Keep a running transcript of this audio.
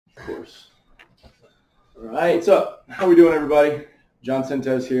Of course. All right. What's up? How we doing, everybody? John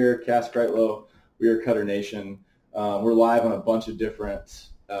Sentes here, Cass Kreitlow. We are Cutter Nation. We're live on a bunch of different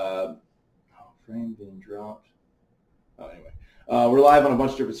frame being dropped. Anyway, we're live on a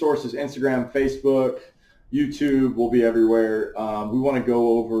bunch of different sources: Instagram, Facebook, YouTube. We'll be everywhere. We want to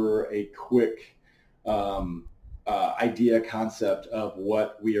go over a quick idea, concept of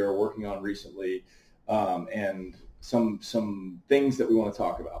what we are working on recently, and some things that we want to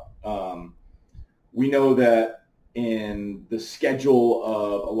talk about. We know that in the schedule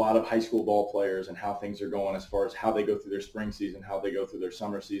of a lot of high school ball players and how things are going as far as how they go through their spring season, how they go through their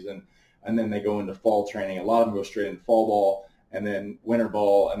summer season, and then they go into fall training. A lot of them go straight into fall ball and then winter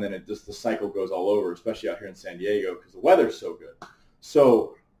ball, and then the cycle goes all over, especially out here in San Diego because the weather's so good.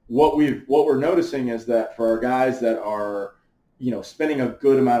 So what we're noticing is that for our guys that are, spending a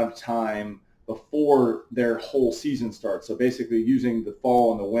good amount of time before their whole season starts, so basically using the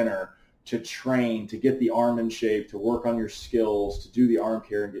fall and the winter to train, to get the arm in shape, to work on your skills, to do the arm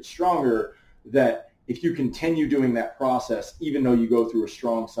care and get stronger, that if you continue doing that process, even though you go through a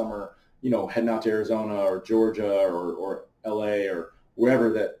strong summer, heading out to Arizona or Georgia or LA or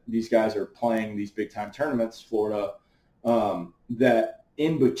wherever that these guys are playing these big time tournaments, Florida, that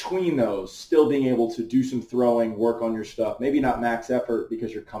in between those, still being able to do some throwing, work on your stuff, maybe not max effort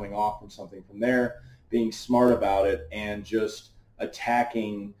because you're coming off from something from there, being smart about it and just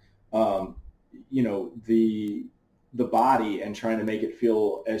attacking the body and trying to make it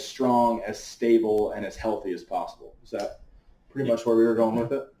feel as strong, as stable, and as healthy as possible. Is that pretty much where we were going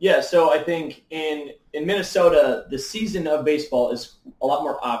with it? Yeah, so I think in Minnesota, the season of baseball is a lot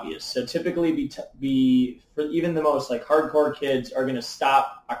more obvious. So typically be for even the most hardcore kids are going to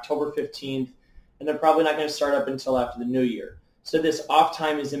stop October 15th, and they're probably not going to start up until after the new year. So this off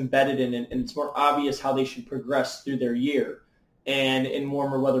time is embedded in it, and it's more obvious how they should progress through their year. And in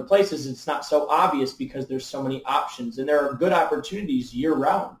warmer weather places, it's not so obvious because there's so many options. And there are good opportunities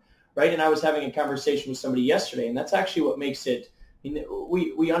year-round, right? And I was having a conversation with somebody yesterday, and that's actually what makes it –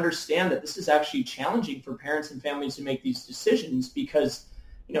 we understand that this is actually challenging for parents and families to make these decisions because,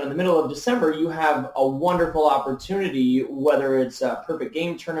 in the middle of December, you have a wonderful opportunity, whether it's a perfect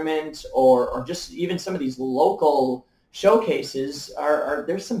game tournament or just even some of these local showcases,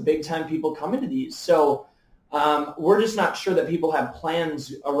 there's some big-time people coming to these. So – we're just not sure that people have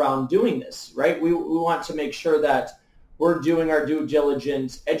plans around doing this, right? We want to make sure that we're doing our due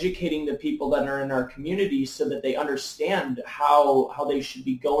diligence, educating the people that are in our community so that they understand how they should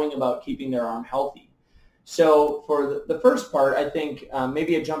be going about keeping their arm healthy. So for the first part, I think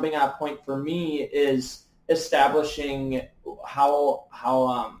maybe a jumping off point for me is establishing how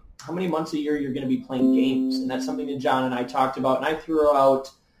many months a year you're going to be playing games. And that's something that John and I talked about. And I threw out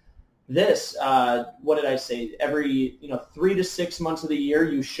this, what did I say? Every 3 to 6 months of the year,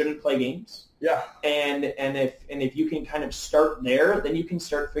 you shouldn't play games. Yeah. And if you can kind of start there, then you can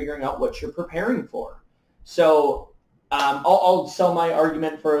start figuring out what you're preparing for. So I'll sell my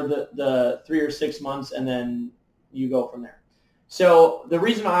argument for the 3 or 6 months, and then you go from there. So the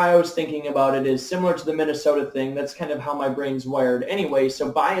reason I was thinking about it is similar to the Minnesota thing. That's kind of how my brain's wired anyway. So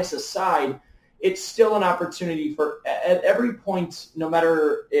bias aside, it's still an opportunity for at every point, no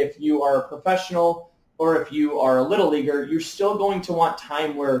matter if you are a professional or if you are a little leaguer, you're still going to want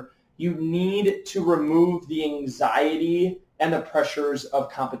time where you need to remove the anxiety and the pressures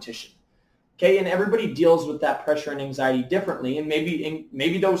of competition. Okay, and everybody deals with that pressure and anxiety differently, and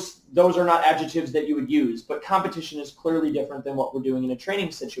maybe those are not adjectives that you would use, but competition is clearly different than what we're doing in a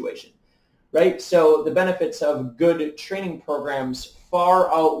training situation, right? So the benefits of good training programs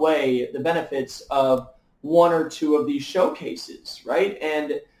far outweigh the benefits of one or two of these showcases, right?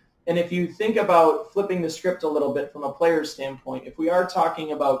 And if you think about flipping the script a little bit from a player's standpoint, if we are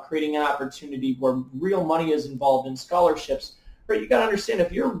talking about creating an opportunity where real money is involved in scholarships, right, you got to understand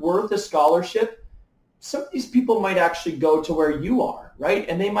if you're worth a scholarship, some of these people might actually go to where you are, right?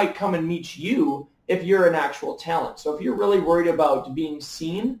 And they might come and meet you if you're an actual talent. So if you're really worried about being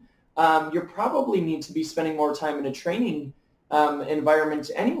seen, you probably need to be spending more time in a training environment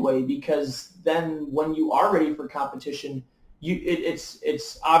anyway, because then when you are ready for competition,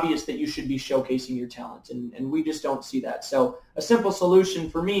 it's obvious that you should be showcasing your talent, and we just don't see that. So a simple solution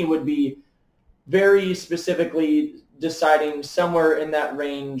for me would be very specifically deciding somewhere in that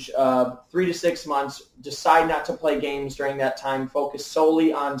range of 3 to 6 months, decide not to play games during that time, focus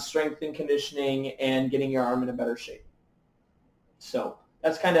solely on strength and conditioning and getting your arm in a better shape. So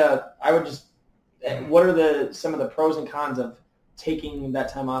that's kind of, I would just, what are some of the pros and cons of taking that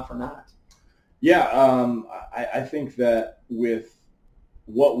time off or not? Yeah, I think that with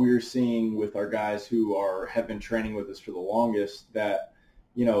what we're seeing with our guys who have been training with us for the longest, that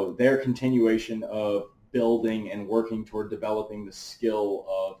their continuation of building and working toward developing the skill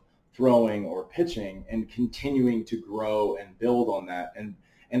of throwing or pitching and continuing to grow and build on that and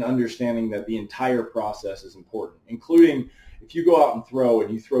understanding that the entire process is important, including if you go out and throw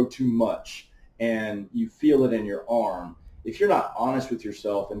and you throw too much and you feel it in your arm, if you're not honest with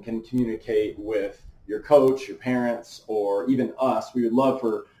yourself and can communicate with your coach, your parents, or even us, we would love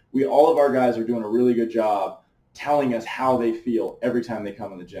all of our guys are doing a really good job telling us how they feel every time they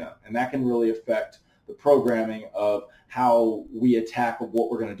come in the gym. And that can really affect the programming of how we attack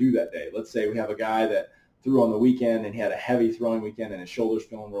what we're going to do that day. Let's say we have a guy that threw on the weekend and he had a heavy throwing weekend and his shoulder's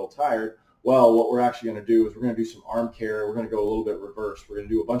feeling real tired. Well, what we're actually going to do is we're going to do some arm care. We're going to go a little bit reverse. We're going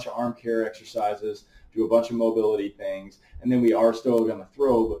to do a bunch of arm care exercises, do a bunch of mobility things, and then we are still going to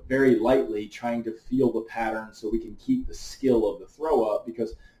throw, but very lightly, trying to feel the pattern so we can keep the skill of the throw up,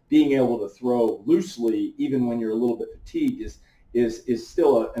 because being able to throw loosely, even when you're a little bit fatigued, is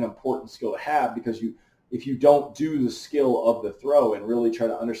still an important skill to have, because if you don't do the skill of the throw and really try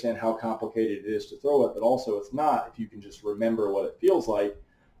to understand how complicated it is to throw it, but also it's not, if you can just remember what it feels like,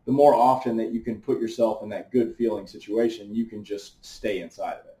 the more often that you can put yourself in that good feeling situation, you can just stay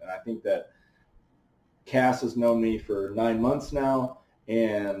inside of it. And I think that Cass has known me for 9 months now,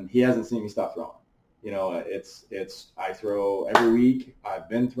 and he hasn't seen me stop throwing. I throw every week. I've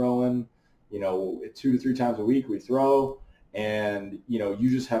been throwing, 2 to 3 times a week we throw. And, you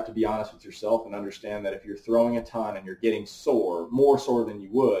just have to be honest with yourself and understand that if you're throwing a ton and you're getting sore, more sore than you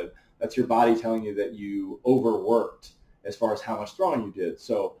would, that's your body telling you that you overworked as far as how much throwing you did.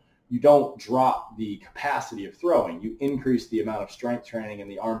 So you don't drop the capacity of throwing. You increase the amount of strength training and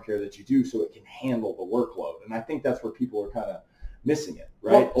the arm care that you do so it can handle the workload. And I think that's where people are kind of missing it,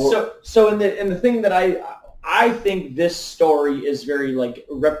 right? Well, so in the thing that I think this story is very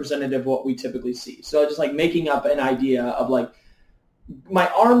representative of what we typically see. So just making up an idea of my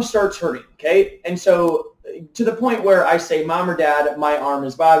arm starts hurting, okay? And so to the point where I say, Mom or Dad, my arm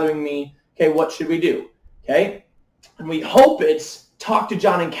is bothering me. Okay, what should we do? Okay? And we hope it's talk to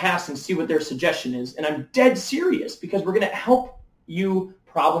John and Cass and see what their suggestion is. And I'm dead serious, because we're going to help you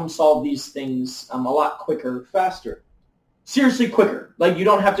problem solve these things a lot quicker. Faster. Seriously quicker. You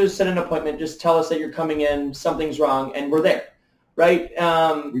don't have to set an appointment. Just tell us that you're coming in, something's wrong, and we're there, right?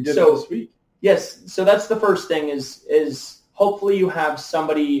 We did it this week. Yes. So that's the first thing is hopefully you have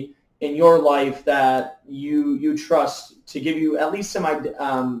somebody in your life that you trust to give you at least some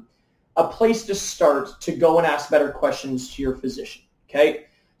a place to start to go and ask better questions to your physician, okay?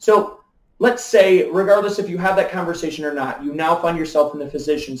 So let's say, regardless if you have that conversation or not, you now find yourself in the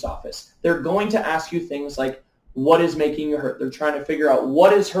physician's office. They're going to ask you things like, what is making you hurt? They're trying to figure out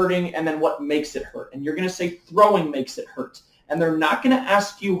what is hurting and then what makes it hurt. And you're going to say throwing makes it hurt. And they're not going to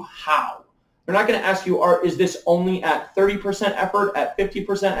ask you how. They're not going to ask you, is this only at 30% effort, at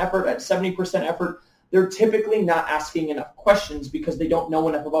 50% effort, at 70% effort? They're typically not asking enough questions because they don't know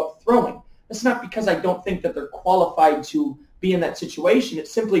enough about throwing. That's not because I don't think that they're qualified to be in that situation.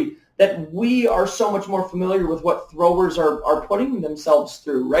 It's simply that we are so much more familiar with what throwers are putting themselves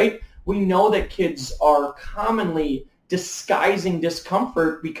through, right? We know that kids are commonly disguising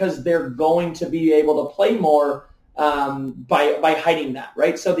discomfort because they're going to be able to play more by hiding that,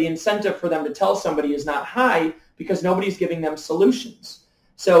 right? So the incentive for them to tell somebody is not high because nobody's giving them solutions.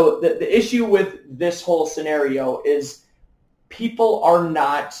 So the issue with this whole scenario is people are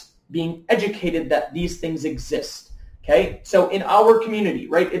not being educated that these things exist. Okay, so in our community,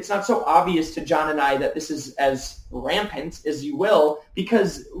 right, it's not so obvious to John and I that this is as rampant as you will,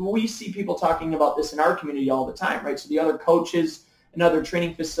 because we see people talking about this in our community all the time, right? So the other coaches and other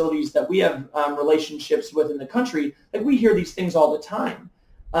training facilities that we have relationships with in the country, we hear these things all the time.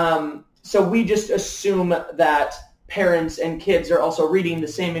 So we just assume that parents and kids are also reading the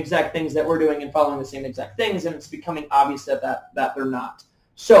same exact things that we're doing and following the same exact things, and it's becoming obvious that they're not.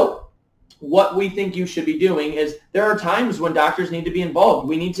 So what we think you should be doing is there are times when doctors need to be involved.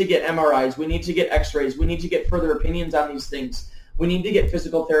 We need to get MRIs. We need to get x-rays. We need to get further opinions on these things. We need to get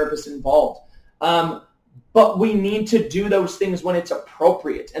physical therapists involved. But we need to do those things when it's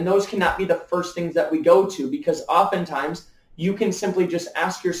appropriate. And those cannot be the first things that we go to, because oftentimes you can simply just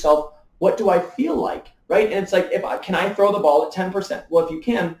ask yourself, what do I feel like, right? And it's can I throw the ball at 10%? Well, if you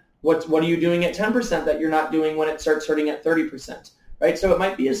can, what are you doing at 10% that you're not doing when it starts hurting at 30%? Right? So it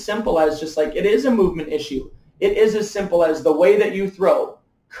might be as simple as just it is a movement issue. It is as simple as the way that you throw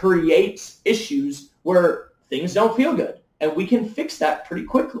creates issues where things don't feel good. And we can fix that pretty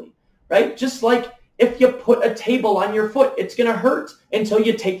quickly, right? Just like if you put a table on your foot, it's going to hurt until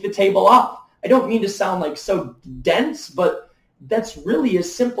you take the table off. I don't mean to sound so dense, but that's really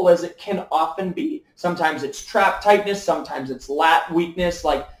as simple as it can often be. Sometimes it's trap tightness, sometimes it's lat weakness,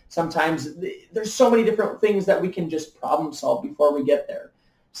 like sometimes there's so many different things that we can just problem solve before we get there.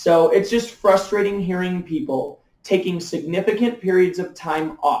 So it's just frustrating hearing people taking significant periods of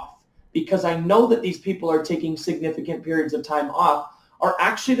time off, because I know that these people are taking significant periods of time off are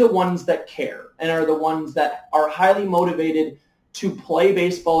actually the ones that care and are the ones that are highly motivated to play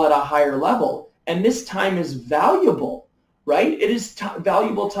baseball at a higher level. And this time is valuable, right? It is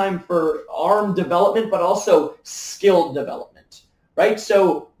valuable time for arm development, but also skill development, right?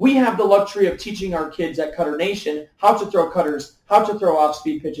 So we have the luxury of teaching our kids at Cutter Nation how to throw cutters, how to throw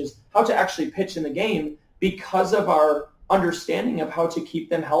off-speed pitches, how to actually pitch in the game because of our understanding of how to keep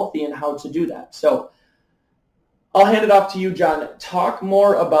them healthy and how to do that. So I'll hand it off to you, John. Talk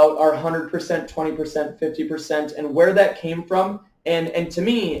more about our 100%, 20%, 50%, and where that came from. And to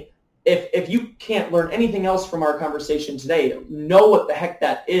me, if you can't learn anything else from our conversation today, know what the heck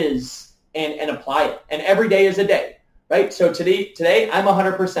that is and apply it. And every day is a day, right? So today I'm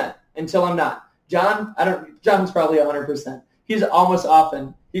 100% until I'm not. John's probably 100%. He's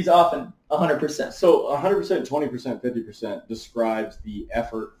often 100%. So 100%, 20%, 50% describes the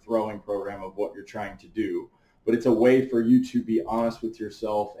effort throwing program of what you're trying to do. But it's a way for you to be honest with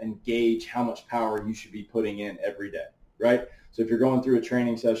yourself and gauge how much power you should be putting in every day, right? So if you're going through a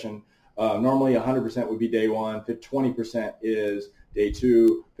training session, normally 100% would be day one, 20% is day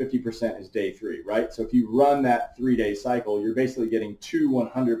two, 50% is day three, right? So if you run that 3-day cycle, you're basically getting 2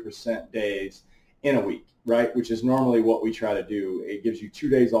 100% days in a week, right? Which is normally what we try to do. It gives you 2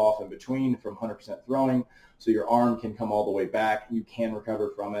 days off in between from 100% throwing, so your arm can come all the way back. You can recover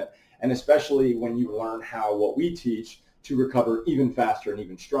from it. And especially when you learn how what we teach to recover even faster and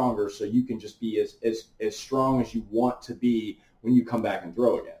even stronger, so you can just be as strong as you want to be when you come back and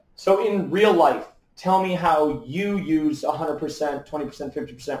throw again. So in real life, tell me how you use 100%, 20%,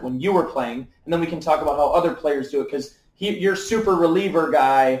 50% when you were playing, and then we can talk about how other players do it, because you're super reliever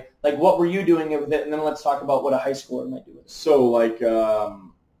guy. Like, what were you doing with it? And then let's talk about what a high schooler might do with it. So, like,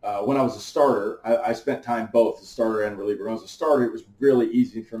 when I was a starter, I spent time both as starter and reliever. When I was a starter, it was really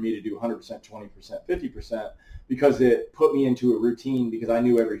easy for me to do 100%, 20%, 50% because it put me into a routine, because I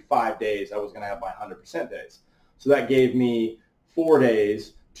knew every 5 days I was going to have my 100% days. So that gave me 4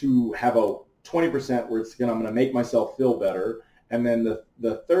 days to have a 20% where I'm going to make myself feel better. And then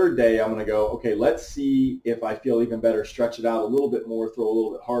the third day, I'm going to go, okay, let's see if I feel even better, stretch it out a little bit more, throw a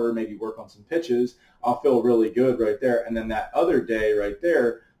little bit harder, maybe work on some pitches. I'll feel really good right there. And then that other day right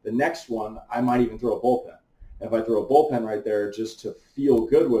there, the next one, I might even throw a bullpen. And if I throw a bullpen right there just to feel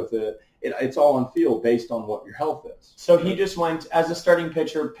good with it, it's all on feel based on what your health is. So he just went, as a starting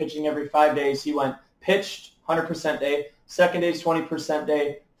pitcher, pitching every 5 days. He went pitched 100% day, second day is 20%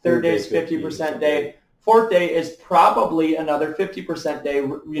 day, third day is 50% day. Fourth day is probably another 50% day,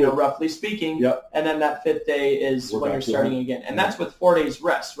 roughly speaking. Yep. And then that fifth day is when you're starting again. And that's with 4 days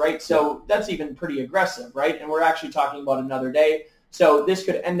rest, right? So that's even pretty aggressive, right? And we're actually talking about another day. So this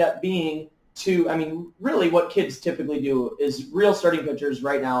could end up being really what kids typically do is real starting pitchers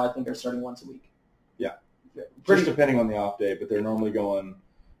right now, I think, are starting once a week. Yeah. Just depending on the off day, but they're normally going,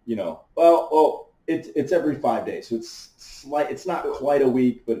 it's every 5 days. So it's not quite a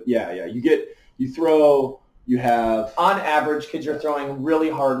week, but yeah. You have on average, kids are throwing really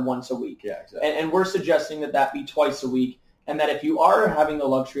hard once a week. Yeah, exactly. And we're suggesting that be twice a week, and that if you are having the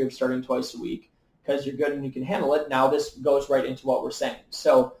luxury of starting twice a week because you're good and you can handle it, now this goes right into what we're saying.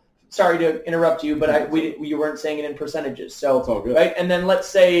 So sorry to interrupt you, but you weren't saying it in percentages. So it's all good. Right, and then let's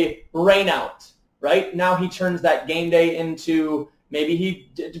say rain out. Right now he turns that game day into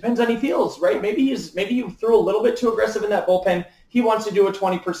it depends on how he feels. Right, maybe you threw a little bit too aggressive in that bullpen. He wants to do a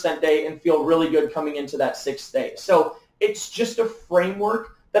 20% day and feel really good coming into that 6th day. So it's just a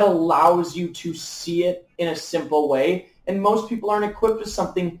framework that allows you to see it in a simple way. And most people aren't equipped with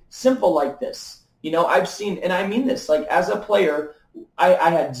something simple like this. I've seen, and I mean this, like as a player, I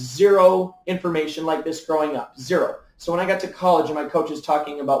had zero information like this growing up, zero. So when I got to college and my coach is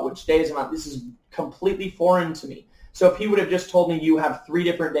talking about which days I'm on, this is completely foreign to me. So if he would have just told me you have 3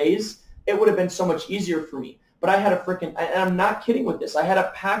 different days, it would have been so much easier for me. But I had and I'm not kidding with this, I had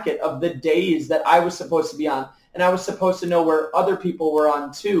a packet of the days that I was supposed to be on, and I was supposed to know where other people were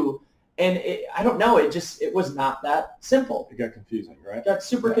on too. And I don't know, it was not that simple. It got confusing, right? It got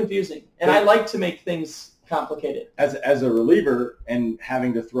super confusing. And I like to make things complicated. As a reliever and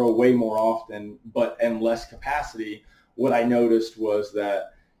having to throw way more often and less capacity, what I noticed was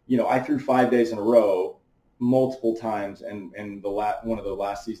that, I threw 5 days in a row multiple times in one of the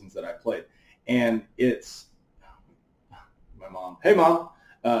last seasons that I played. And it's my mom. Hey, Mom.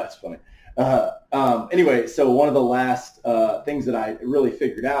 It's funny. Anyway, so one of the last things that I really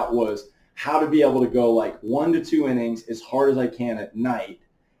figured out was how to be able to go like 1 to 2 innings as hard as I can at night,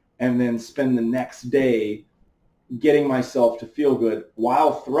 and then spend the next day getting myself to feel good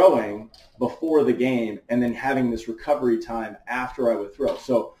while throwing before the game, and then having this recovery time after I would throw.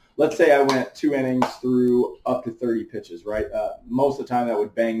 So let's say I went 2 innings through up to 30 pitches, right? Most of the time that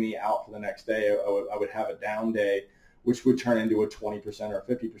would bang me out for the next day. I would have a down day, which would turn into a 20% or a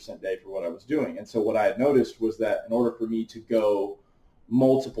 50% day for what I was doing. And so what I had noticed was that in order for me to go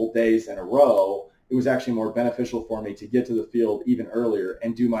multiple days in a row, it was actually more beneficial for me to get to the field even earlier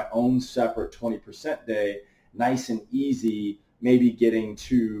and do my own separate 20% day, nice and easy, maybe getting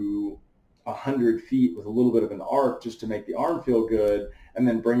to 100 feet with a little bit of an arc just to make the arm feel good, and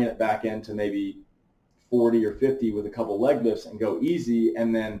then bringing it back into maybe 40 or 50 with a couple leg lifts and go easy.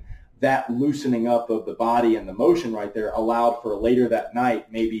 And then that loosening up of the body and the motion right there allowed for later that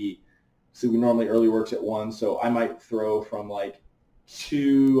night, maybe, so we normally early works at 1, so I might throw from like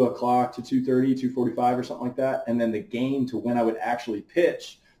 2 o'clock to 2:30, 2:45 or something like that. And then the game to when I would actually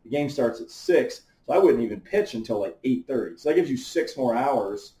pitch, the game starts at 6, so I wouldn't even pitch until like 8:30. So that gives you 6 more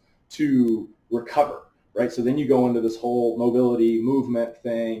hours to recover, right? So then you go into this whole mobility movement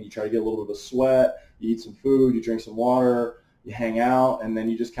thing. You try to get a little bit of a sweat. You eat some food. You drink some water. You hang out, and then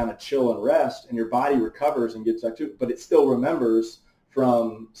you just kind of chill and rest, and your body recovers and gets back to it. But it still remembers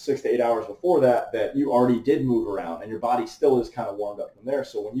from 6 to 8 hours before that you already did move around, and your body still is kind of warmed up from there.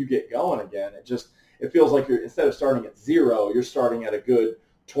 So when you get going again, it feels like you're, instead of starting at 0, you're starting at a good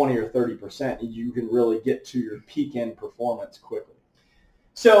 20 or 30%, and you can really get to your peak end performance quickly.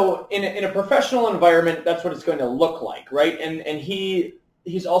 So in a professional environment, that's what it's going to look like, right? And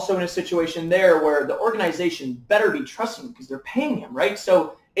he's also in a situation there where the organization better be trusting him because they're paying him, right?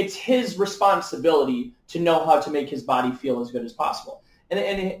 So it's his responsibility to know how to make his body feel as good as possible.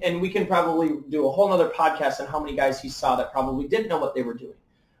 And we can probably do a whole nother podcast on how many guys he saw that probably didn't know what they were doing,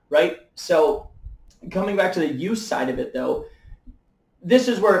 right? So coming back to the use side of it, though, this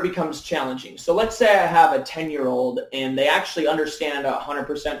is where it becomes challenging. So let's say I have a 10-year-old and they actually understand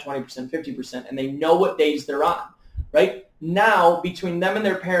 100%, 20%, 50%, and they know what days they're on, right? Now, between them and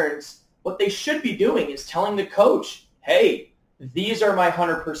their parents, what they should be doing is telling the coach, hey, these are my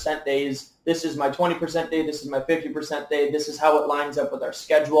 100% days. This is my 20% day. This is my 50% day. This is how it lines up with our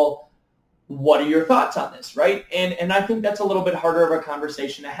schedule. What are your thoughts on this, right? And I think that's a little bit harder of a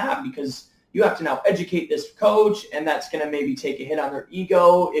conversation to have because you have to now educate this coach, and that's going to maybe take a hit on their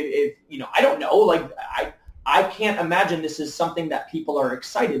ego. If I don't know, like I can't imagine this is something that people are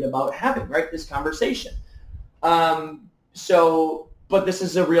excited about having, right? This conversation. But this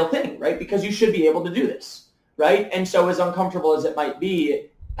is a real thing, right? Because you should be able to do this, right? And so as uncomfortable as it might be,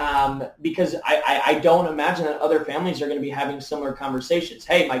 because I don't imagine that other families are going to be having similar conversations.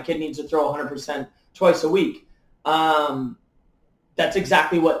 Hey, my kid needs to throw 100% twice a week. That's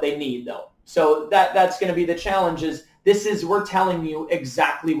exactly what they need, though. So that's going to be the challenge is we're telling you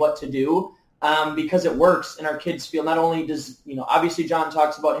exactly what to do because it works and our kids feel, not only does, obviously John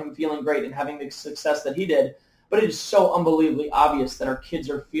talks about him feeling great and having the success that he did, but it is so unbelievably obvious that our kids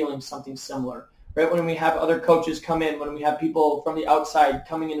are feeling something similar, right? When we have other coaches come in, when we have people from the outside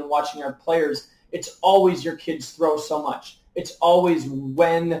coming in and watching our players, it's always your kids throw so much. It's always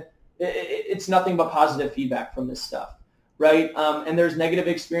it's nothing but positive feedback from this stuff, right? And there's negative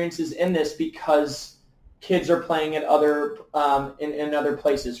experiences in this because kids are playing at other in other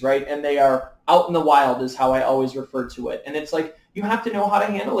places, right? And they are out in the wild is how I always refer to it. And it's like you have to know how to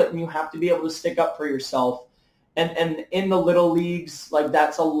handle it, and you have to be able to stick up for yourself. And in the little leagues, like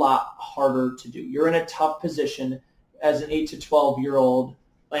that's a lot harder to do. You're in a tough position as an 8 to 12-year-old,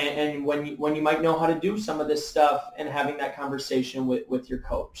 and when you might know how to do some of this stuff and having that conversation with your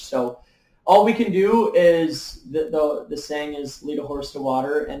coach. So all we can do is, the saying is lead a horse to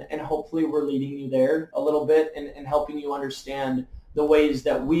water, and hopefully we're leading you there a little bit and helping you understand the ways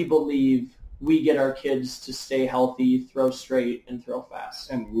that we believe we get our kids to stay healthy, throw straight, and throw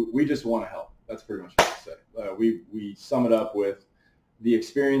fast. And we just want to help. That's pretty much what I say. We sum it up with the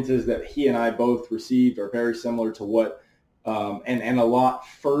experiences that he and I both received are very similar to what, and a lot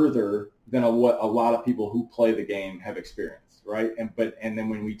further than what a lot of people who play the game have experienced, right? And then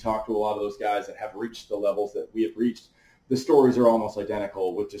when we talk to a lot of those guys that have reached the levels that we have reached, the stories are almost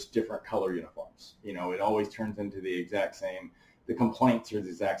identical with just different color uniforms. It always turns into the exact same. The complaints are the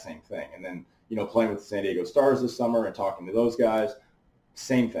exact same thing. And then playing with the San Diego Stars this summer and talking to those guys,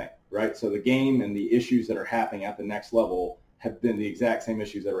 same thing. Right, so the game and the issues that are happening at the next level have been the exact same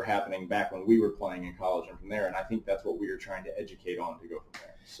issues that were happening back when we were playing in college and from there. And I think that's what we are trying to educate on to go from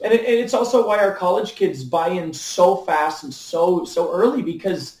there. So. And it's also why our college kids buy in so fast and so early,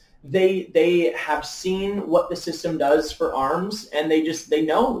 because they have seen what the system does for arms, and they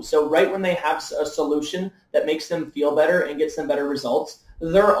know. So right when they have a solution that makes them feel better and gets them better results,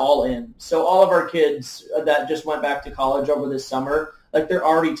 they're all in. So all of our kids that just went back to college over this summer, like they're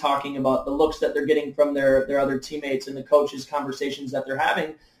already talking about the looks that they're getting from their other teammates and the coaches' conversations that they're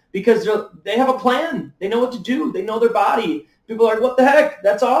having, because they have a plan. They know what to do. They know their body. People are like, what the heck?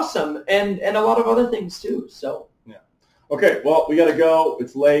 That's awesome. And a lot of other things too. So. Okay, well, we got to go.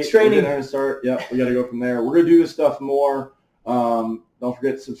 It's late. Training. We're going to start. Yeah, we got to go from there. We're going to do this stuff more. Don't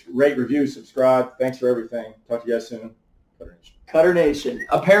forget to rate, review, subscribe. Thanks for everything. Talk to you guys soon. Cutter Nation.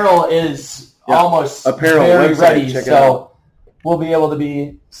 Apparel is almost Apparel very website, ready, check it so out. we'll be able to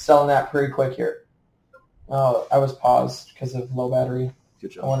be selling that pretty quick here. Oh, I was paused because of low battery.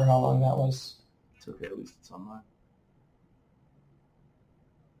 Good job. I wonder how long that was. It's okay. At least it's online.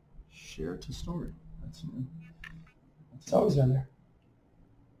 Share to story. That's new. It's always been there.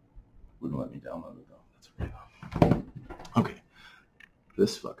 Wouldn't let me download it though. That's okay. Okay.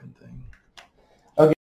 This fucking thing.